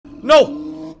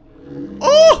No!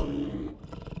 Oh!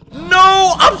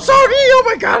 No! I'm sorry! Oh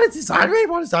my god, it's inside me!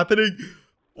 What is happening?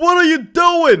 What are you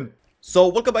doing? So,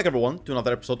 welcome back everyone to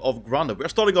another episode of Grounded. We are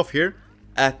starting off here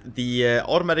at the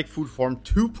Automatic Food Farm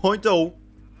 2.0.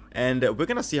 And we're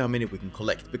gonna see how many we can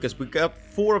collect, because we got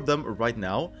 4 of them right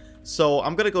now. So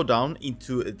I'm gonna go down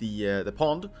into the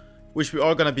pond, which we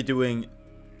are gonna be doing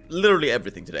literally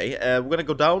everything today. We're gonna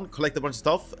go down, collect a bunch of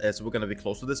stuff, so we're gonna be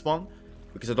close to this one,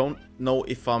 because I don't know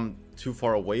if I'm too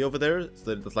far away over there, so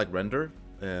that it's like render.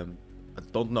 I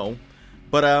don't know.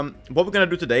 But what we're gonna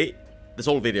do today, this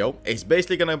whole video, is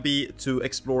basically gonna be to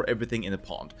explore everything in the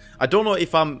pond. I don't know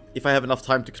if I have enough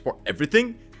time to explore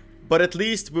everything, but at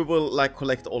least we will like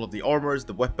collect all of the armors,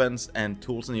 the weapons, and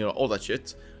tools, and you know, all that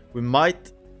shit. We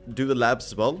might do the labs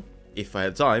as well, if I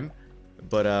have time.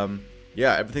 But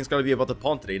yeah, everything's gonna be about the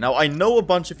pond today. Now, I know a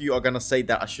bunch of you are gonna say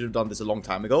that I should have done this a long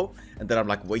time ago, and that I'm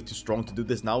like way too strong to do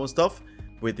this now and stuff.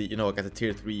 With the, you know, I got the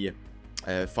tier 3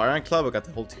 fire ant club, I got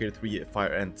the whole tier 3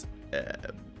 fire ant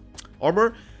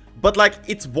armor. But like,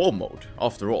 it's wall mode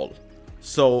after all.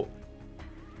 So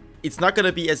it's not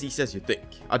gonna be as easy as you think.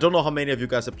 I don't know how many of you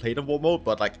guys have played in wall mode,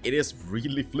 but like, it is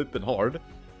really flipping hard.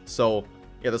 So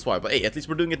yeah, that's why. But hey, at least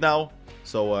we're doing it now.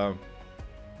 So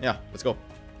yeah, let's go.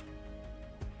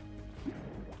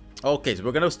 Okay, so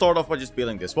we're gonna start off by just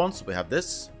building this one. So we have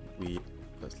this,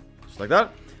 just like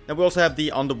that. And we also have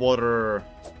the underwater,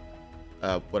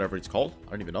 whatever it's called.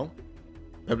 I don't even know.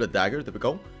 Pebble dagger. There we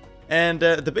go. And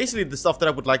basically the stuff that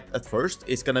I would like at first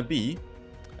is gonna be,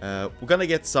 we're gonna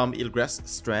get some eelgrass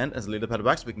strand as a little pad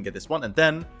back, so we can get this one, and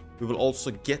then we will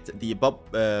also get the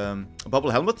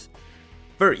bubble helmet.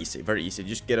 Very easy, very easy.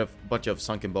 Just get a bunch of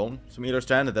sunken bone, some eelgrass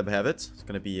strand, and then we have it. It's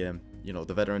gonna be, you know,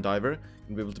 the veteran diver,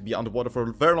 and be able to be underwater for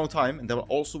a very long time. And then I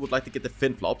also would like to get the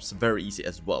fin flops, very easy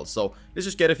as well. So let's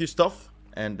just get a few stuff,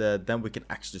 and then we can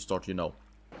actually start, you know.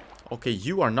 Okay,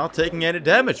 you are not taking any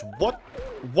damage. What?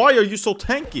 Why are you so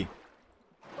tanky?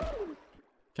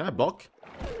 Can I block?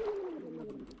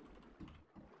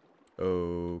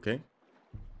 Okay.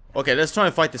 Okay, let's try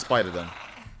and fight the spider then.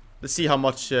 Let's see how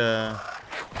much... Oh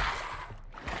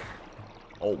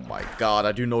my god,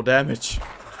 I do no damage.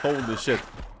 Holy shit.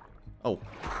 Oh.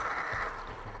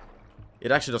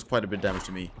 It actually does quite a bit of damage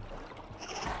to me.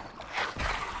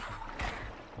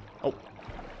 Oh.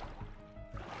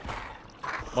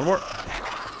 One more.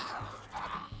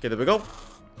 Okay, there we go.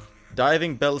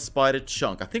 Diving bell spider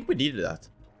chunk. I think we needed that.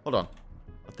 Hold on.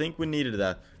 I think we needed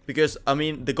that. Because, I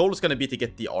mean, the goal is going to be to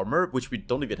get the armor, which we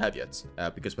don't even have yet.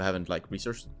 Because we haven't, like,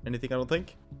 researched anything, I don't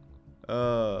think.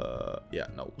 Yeah,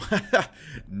 no.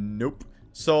 Nope.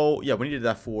 So, yeah, we needed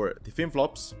that for the fin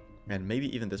flops. And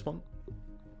maybe even this one.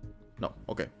 No,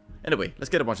 okay. Anyway, let's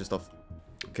get a bunch of stuff.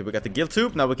 Okay, we got the gill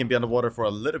tube. Now we can be underwater for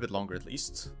a little bit longer, at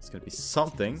least. It's going to be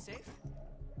something.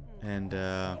 And,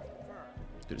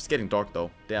 dude, it's getting dark,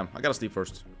 though. Damn, I gotta sleep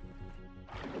first.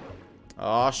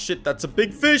 Ah, shit, that's a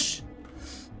big fish.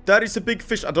 That is a big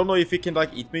fish. I don't know if he can, like,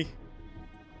 eat me.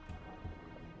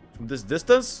 From this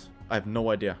distance? I have no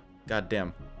idea. God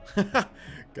damn.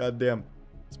 God damn.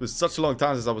 It's been such a long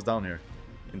time since I was down here.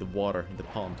 In the water, in the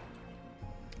pond.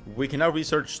 We can now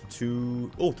research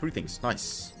 2... Oh, 3 things.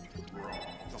 Nice.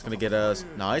 It's gonna get us,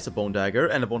 nice, a bone dagger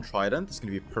and a bone trident. It's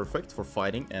gonna be perfect for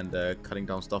fighting and cutting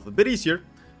down stuff a bit easier.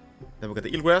 Then we got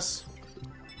the eelgrass.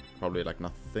 Probably like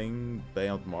nothing.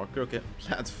 Beyond marker. Okay.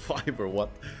 Plant 5 or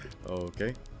what?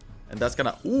 Okay. And that's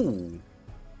gonna... Ooh.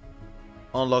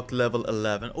 Unlock level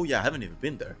 11. Oh yeah, I haven't even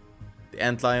been there. The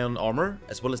antlion armor,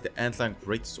 as well as the antlion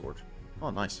greatsword. Oh,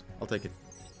 nice. I'll take it.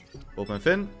 Open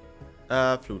fin.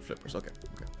 Fluid flippers. Okay.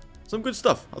 Okay. Some good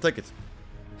stuff. I'll take it.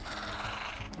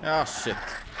 Ah, shit.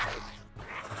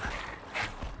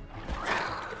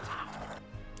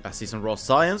 I see some raw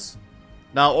science.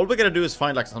 Now, all we gotta do is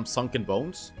find like some sunken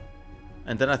bones.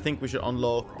 And then I think we should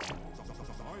unlock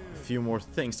a few more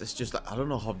things. It's just like, I don't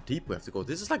know how deep we have to go.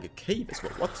 This is like a cave as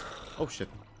well. What? Oh, shit.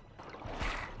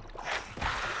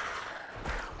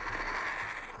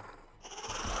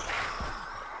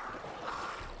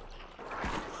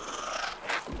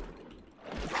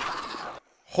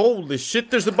 Holy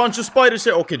shit, there's a bunch of spiders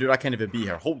here. Okay, dude, I can't even be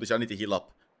here. Holy shit, I need to heal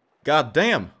up. God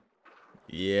damn.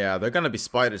 Yeah, they're gonna be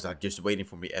spiders that are just waiting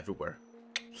for me everywhere.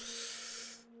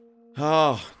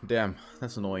 Oh, damn.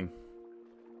 That's annoying.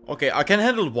 Okay, I can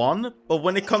handle 1, but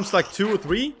when it comes like 2 or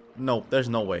 3, no, there's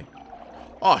no way.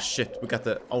 Oh, shit. We got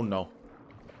the... Oh, no.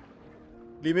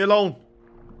 Leave me alone.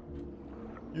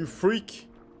 You freak.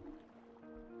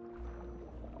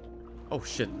 Oh,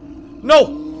 shit.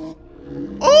 No!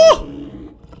 Oh!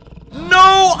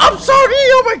 No! I'm sorry!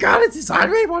 Oh, my God. It's inside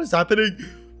me. What is happening?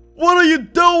 What are you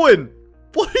doing?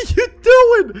 What are you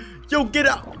doing? Yo, get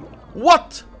out.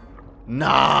 What?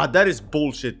 Nah, that is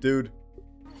bullshit, dude.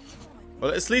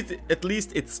 Well, at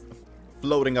least it's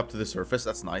floating up to the surface.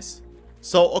 That's nice.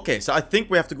 So, okay, so I think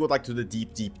we have to go like to the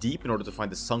deep in order to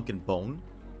find the sunken bone.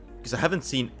 Because I haven't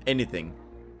seen anything.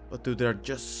 But dude, there are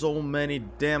just so many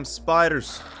damn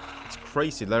spiders. It's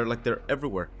crazy. They're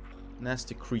everywhere.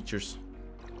 Nasty creatures.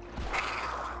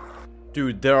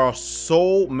 Dude, there are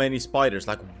so many spiders.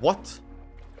 Like, what?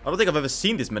 I don't think I've ever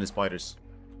seen this many spiders.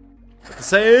 At the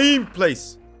same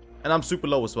place. And I'm super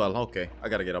low as well. Okay, I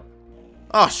gotta get up.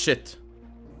 Ah, shit.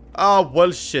 Ah,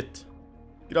 well, shit.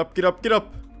 Get up, get up, get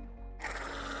up.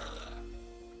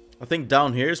 I think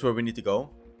down here is where we need to go.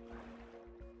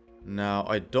 Now,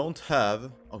 I don't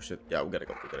have... Oh, shit. Yeah, we gotta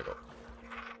go. We gotta go.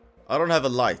 I don't have a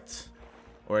light.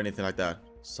 Or anything like that.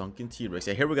 Sunken T-Rex.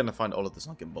 Yeah, here we're gonna find all of the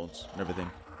sunken bones and everything.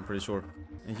 I'm pretty sure.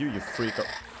 And you freak out.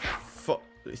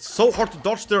 It's so hard to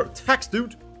dodge their attacks,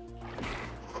 dude.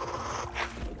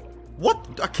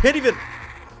 What? I can't even...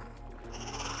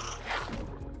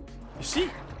 You see?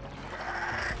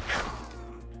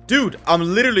 Dude, I'm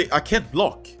literally... I can't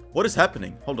block. What is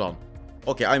happening? Hold on.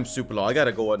 Okay, I'm super low. I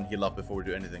gotta go and heal up before we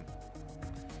do anything.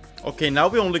 Okay, now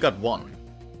we only got one.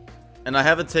 And I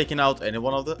haven't taken out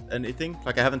anything.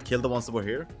 Like, I haven't killed the ones that were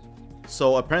here.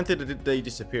 So, apparently they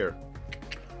disappear.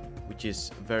 Which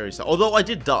is very sad. Although, I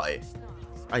did die.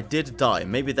 I did die.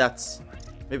 Maybe that's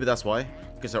why.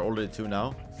 Because there are already two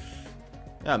now.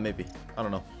 Yeah, maybe. I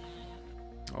don't know.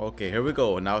 Okay, here we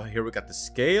go. Now, here we got the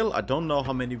scale. I don't know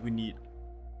how many we need.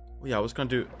 Oh, yeah, I was gonna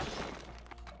do...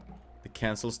 the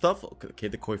cancel stuff. Okay,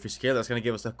 the koi fish scale. That's gonna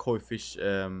give us the koi fish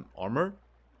armor.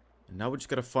 And now we just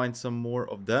gotta find some more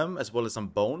of them, as well as some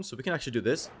bones. So we can actually do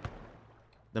this.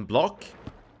 Then block.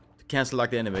 To cancel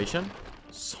like the animation.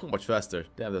 So much faster.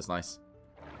 Damn, that's nice.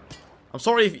 I'm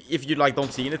sorry if you like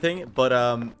don't see anything, but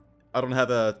I don't have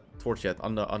a torch yet,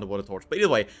 underwater torch. But either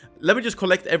way, let me just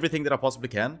collect everything that I possibly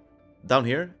can down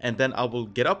here, and then I will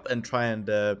get up and try and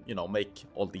you know, make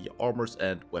all the armors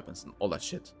and weapons and all that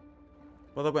shit.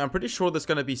 By the way, I'm pretty sure there's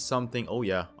gonna be something. Oh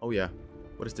yeah, oh yeah.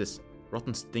 What is this?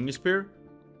 Rotten stinger spear.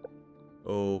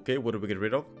 Okay, what do we get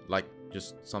rid of? Like,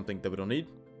 just something that we don't need.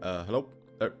 Hello?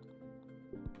 There.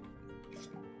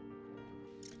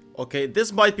 Okay,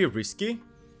 this might be risky,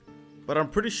 but I'm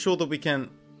pretty sure that we can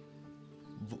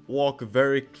walk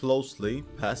very closely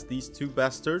past these two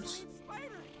bastards.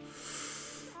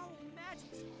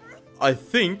 I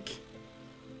think...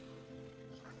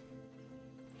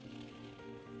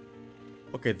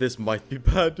 Okay, this might be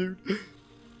bad, dude.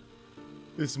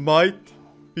 This might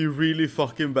be really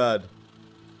fucking bad.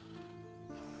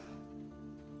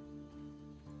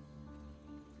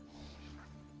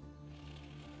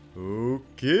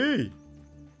 Okay.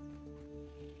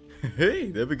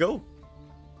 Hey, there we go.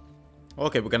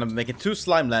 Okay, we're gonna make it 2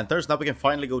 slime lanterns. Now we can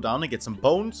finally go down and get some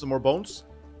bones, some more bones.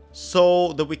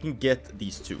 So that we can get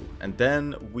these 2. And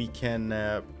then we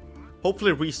can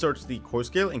hopefully research the core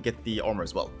scale and get the armor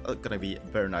as well. That's gonna be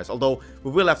very nice. Although,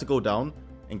 we will have to go down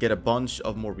and get a bunch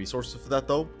of more resources for that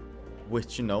though.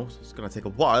 Which, you know, it's gonna take a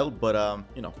while, but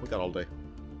you know, we got all day.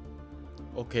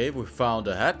 Okay, we found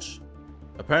a hatch.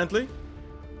 Apparently.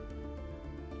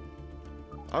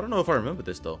 I don't know if I remember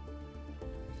this though.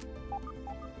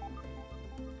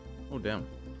 Oh damn.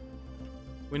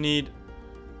 We need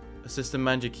a system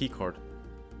manager keycard.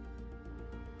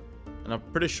 And I'm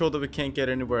pretty sure that we can't get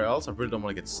anywhere else. I really don't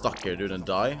want to get stuck here, dude, and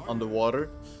die underwater.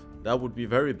 That would be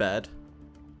very bad.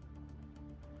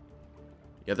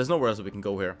 Yeah, there's nowhere else that we can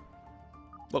go here.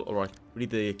 Well, alright. We need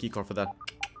the keycard for that.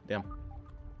 Damn.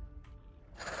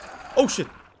 Oh shit!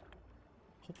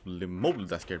 Holy moly,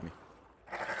 that scared me.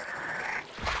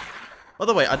 By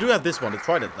the way, I do have this one. I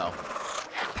tried it now.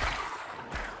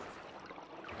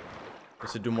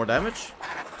 Does it do more damage?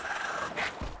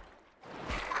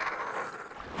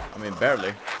 I mean,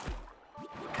 barely.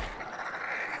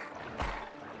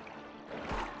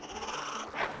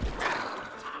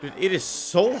 Dude, it is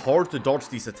so hard to dodge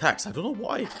these attacks. I don't know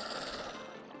why.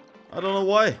 I don't know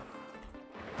why.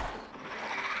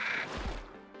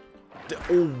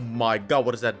 Oh my god,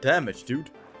 what is that damage,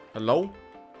 dude? Hello?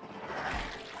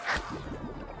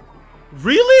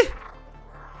 Really?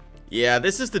 Yeah,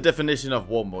 this is the definition of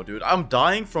WOMO, dude. I'm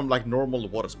dying from, like, normal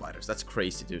water spiders. That's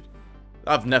crazy, dude.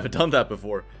 I've never done that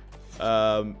before.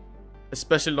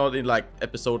 Especially not in, like,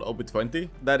 episode OB20.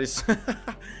 That is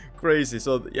crazy.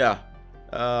 So, yeah.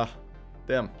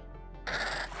 Damn.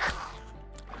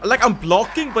 Like, I'm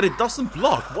blocking, but it doesn't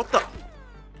block. What the...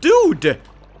 Dude!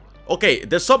 Okay,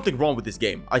 there's something wrong with this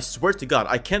game. I swear to God,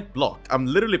 I can't block. I'm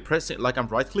literally pressing, like, I'm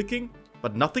right-clicking,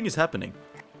 but nothing is happening.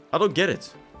 I don't get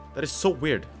it. That is so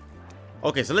weird.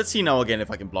 Okay, so let's see now again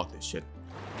if I can block this shit.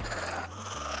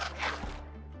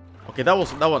 Okay, that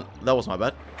was my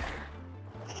bad.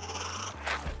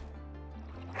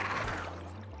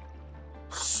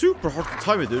 Super hard to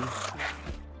time it, dude.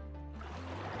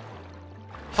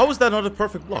 How is that not a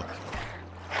perfect block?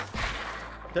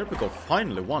 There we go,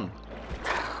 finally one.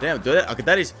 Damn, dude. Okay,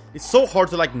 that is... It's so hard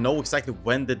to, like, know exactly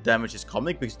when the damage is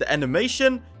coming, because the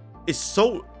animation is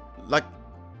so... Like,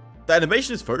 the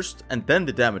animation is first, and then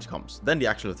the damage comes. Then the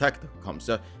actual attack comes.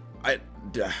 That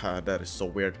is so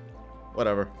weird.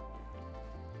 Whatever.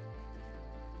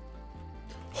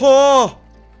 Ha!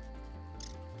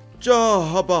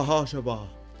 Jabba.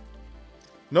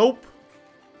 Nope.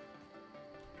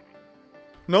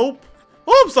 Nope.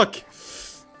 Oh, I'm stuck.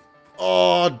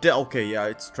 Oh, okay, yeah,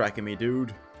 it's tracking me,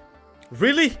 dude.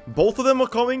 Really? Both of them are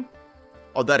coming?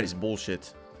 Oh, that is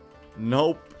bullshit.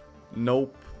 Nope.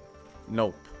 Nope.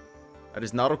 Nope. That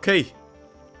is not okay.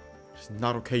 It's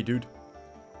not okay, dude.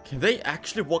 Can they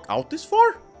actually walk out this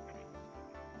far?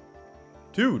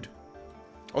 Dude.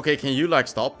 Okay, can you, like,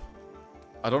 stop?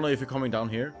 I don't know if you're coming down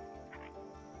here.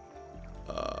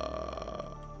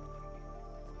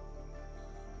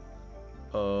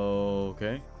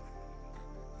 Okay.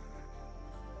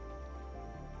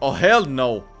 Oh, hell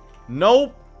no.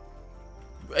 No.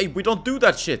 Hey, we don't do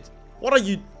that shit. What are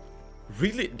you...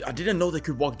 Really? I didn't know they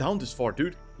could walk down this far,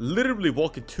 dude. Literally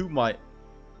walking to my...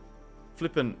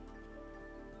 Flippin'...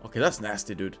 Okay, that's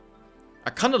nasty, dude. I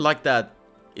kind of like that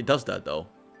it does that, though.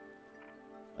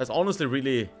 That's honestly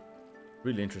really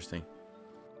interesting.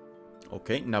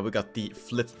 Okay, now we got the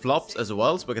flip-flops as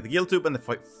well. So we got the gill tube and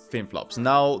the fin flops.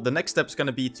 Now, the next step is going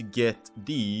to be to get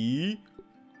the...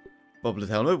 Bubblet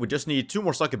helmet. We just need 2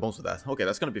 more socket bones for that. Okay,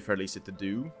 that's going to be fairly easy to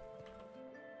do.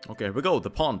 Okay, here we go. The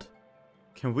pond.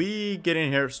 Can we get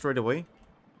in here straight away?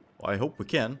 Well, I hope we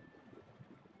can.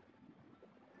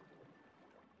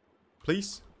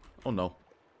 Please? Oh, no.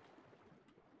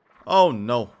 Oh,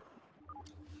 no.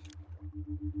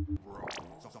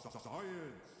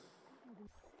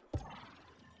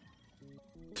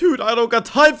 Dude, I don't got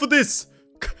time for this!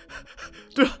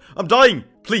 Dude, I'm dying!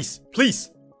 Please,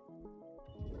 please!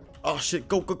 Oh shit,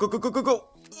 go.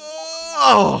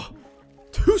 Oh,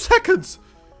 2 seconds!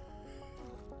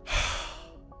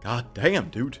 God damn,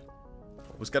 dude.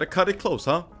 Always gotta cut it close,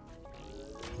 huh?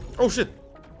 Oh shit!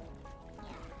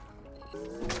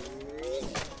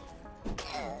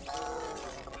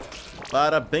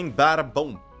 Bada bing, bada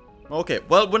boom. Okay,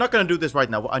 well, we're not gonna do this right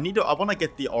now. I wanna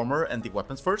get the armor and the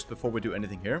weapons first before we do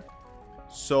anything here.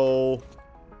 So,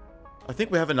 I think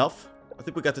we have enough. I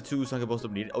think we got the 2 sunken bones that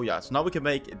we need. Oh yeah, so now we can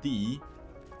make the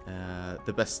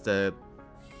best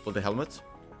for the helmet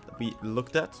that we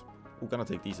looked at. We're gonna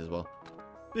take these as well,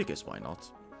 because why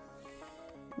not?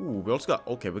 Ooh, we also got...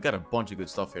 Okay, we got a bunch of good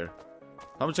stuff here.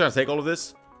 I'm just gonna take all of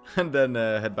this and then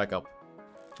head back up.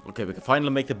 Okay, we can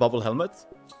finally make the bubble helmet.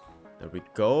 There we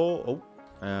go. Oh.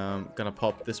 Gonna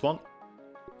pop this one.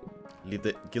 Leave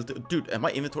the guilty. Dude,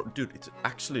 my inventory. Dude, it's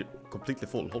actually completely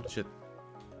full. Holy shit.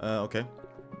 Okay.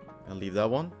 I'll leave that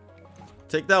one.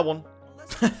 Take that one.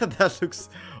 That looks.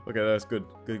 Okay, that's good.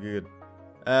 Good.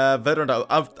 Veteran.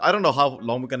 I don't know how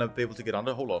long we're gonna be able to get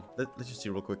under. Hold on. Let's just see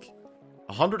real quick.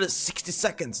 160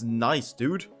 seconds. Nice,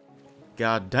 dude.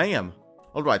 God damn.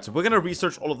 Alright, so we're gonna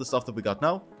research all of the stuff that we got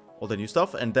now. All the new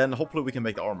stuff. And then hopefully we can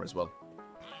make the armor as well.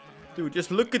 Dude,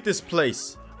 just look at this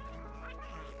place.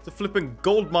 It's a flipping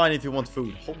gold mine if you want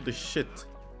food. Holy shit.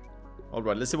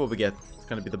 Alright, let's see what we get. It's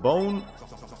gonna be the bone.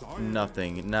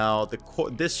 Nothing. Now,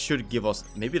 this should give us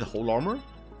maybe the whole armor.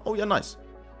 Oh, yeah, nice.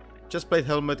 Chestplate,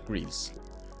 helmet, greaves.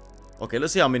 Okay,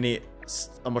 let's see how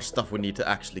much stuff we need to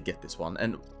actually get this one.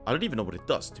 And I don't even know what it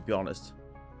does, to be honest.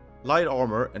 Light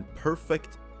armor and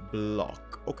perfect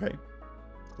block. Okay.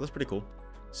 That's pretty cool.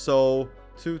 So...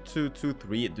 2, 2, 2,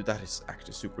 3. Dude, that is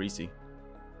actually super easy.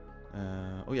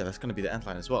 Oh yeah, that's gonna be the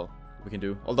antline as well. We can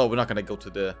do. Although we're not gonna go to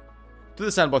the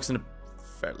sandbox in a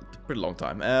pretty long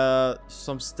time.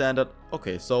 Some standard.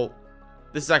 Okay, so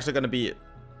this is actually gonna be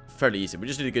fairly easy. We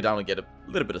just need to go down and get a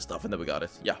little bit of stuff, and then we got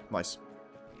it. Yeah, nice.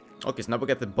 Okay, so now we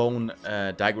get the bone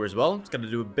dagger as well. It's gonna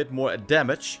do a bit more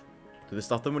damage to the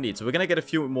stuff that we need. So we're gonna get a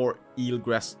few more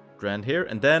eelgrass strand here,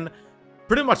 and then.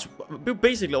 Pretty much, we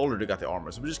basically already got the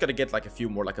armor, so we're just gonna get like a few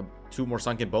more, like 2 more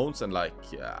sunken bones, and like,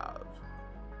 yeah,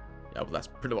 well, that's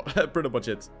pretty much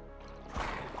it.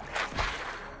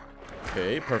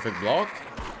 Okay, perfect block.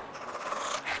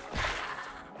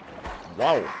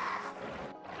 Wow.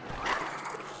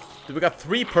 Dude, we got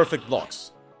 3 perfect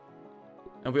blocks,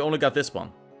 and we only got this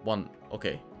one.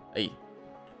 Okay, hey,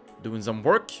 doing some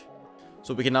work.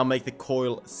 So we can now make the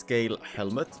coil scale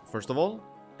helmet first of all.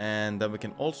 And then we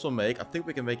can also make... I think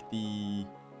we can make the...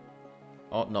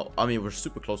 Oh, no. I mean, we're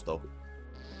super close, though.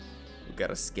 We got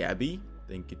a scabby.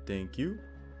 Thank you, thank you.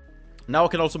 Now I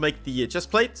can also make the chest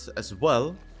plate as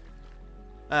well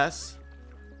as...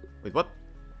 Wait, what?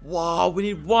 Wow, we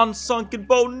need one sunken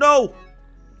bone. No!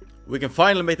 We can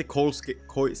finally make the coil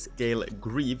scale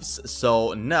greaves.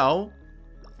 So now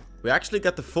we actually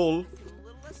got the full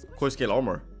coil scale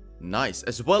armor. Nice.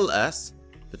 As well as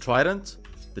the trident,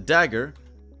 the dagger,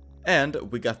 and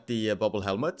we got the bubble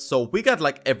helmet. So we got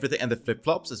like everything, and the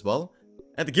flip-flops as well.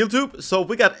 And the gill tube. So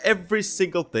we got every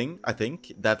single thing, I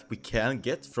think, that we can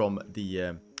get from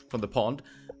the pond.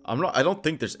 I don't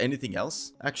think there's anything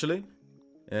else, actually.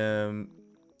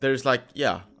 There's like,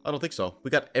 yeah, I don't think so.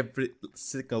 We got every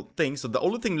single thing. So the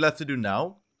only thing left to do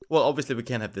now, well, obviously we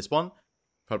can't have this one.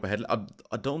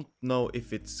 I don't know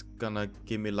if it's gonna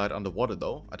give me light underwater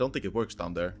though. I don't think it works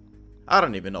down there. I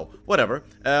don't even know. Whatever.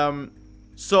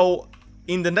 So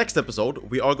in the next episode,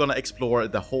 we are gonna explore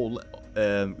the whole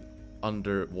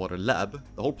underwater lab,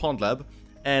 the whole pond lab,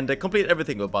 and complete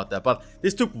everything about that. But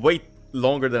this took way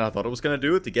longer than I thought it was gonna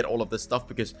do to get all of this stuff,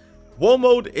 because wall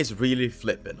mode is really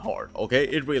flippin' hard, okay?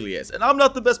 It really is. And I'm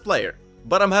not the best player,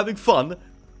 but I'm having fun.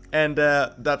 And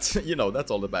that's, you know, that's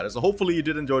all that matters. So hopefully you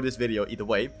did enjoy this video either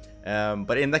way.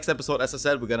 But in the next episode, as I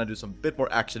said, we're gonna do some bit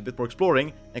more action, bit more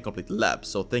exploring, and complete the lab.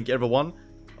 So thank you, everyone.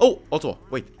 Oh, also,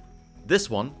 wait. This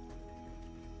one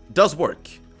does work.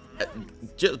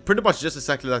 Pretty much just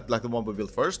exactly like the one we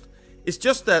built first. It's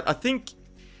just that I think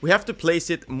we have to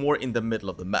place it more in the middle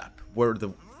of the map, where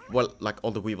the, well, like all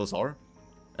the weevils are.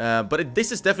 But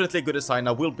this is definitely a good design.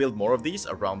 I will build more of these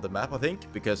around the map, I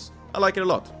think, because I like it a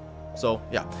lot. So,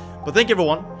 yeah. But thank you,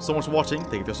 everyone, so much for watching.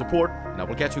 Thank you for your support, and I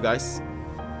will catch you guys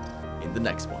in the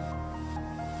next one.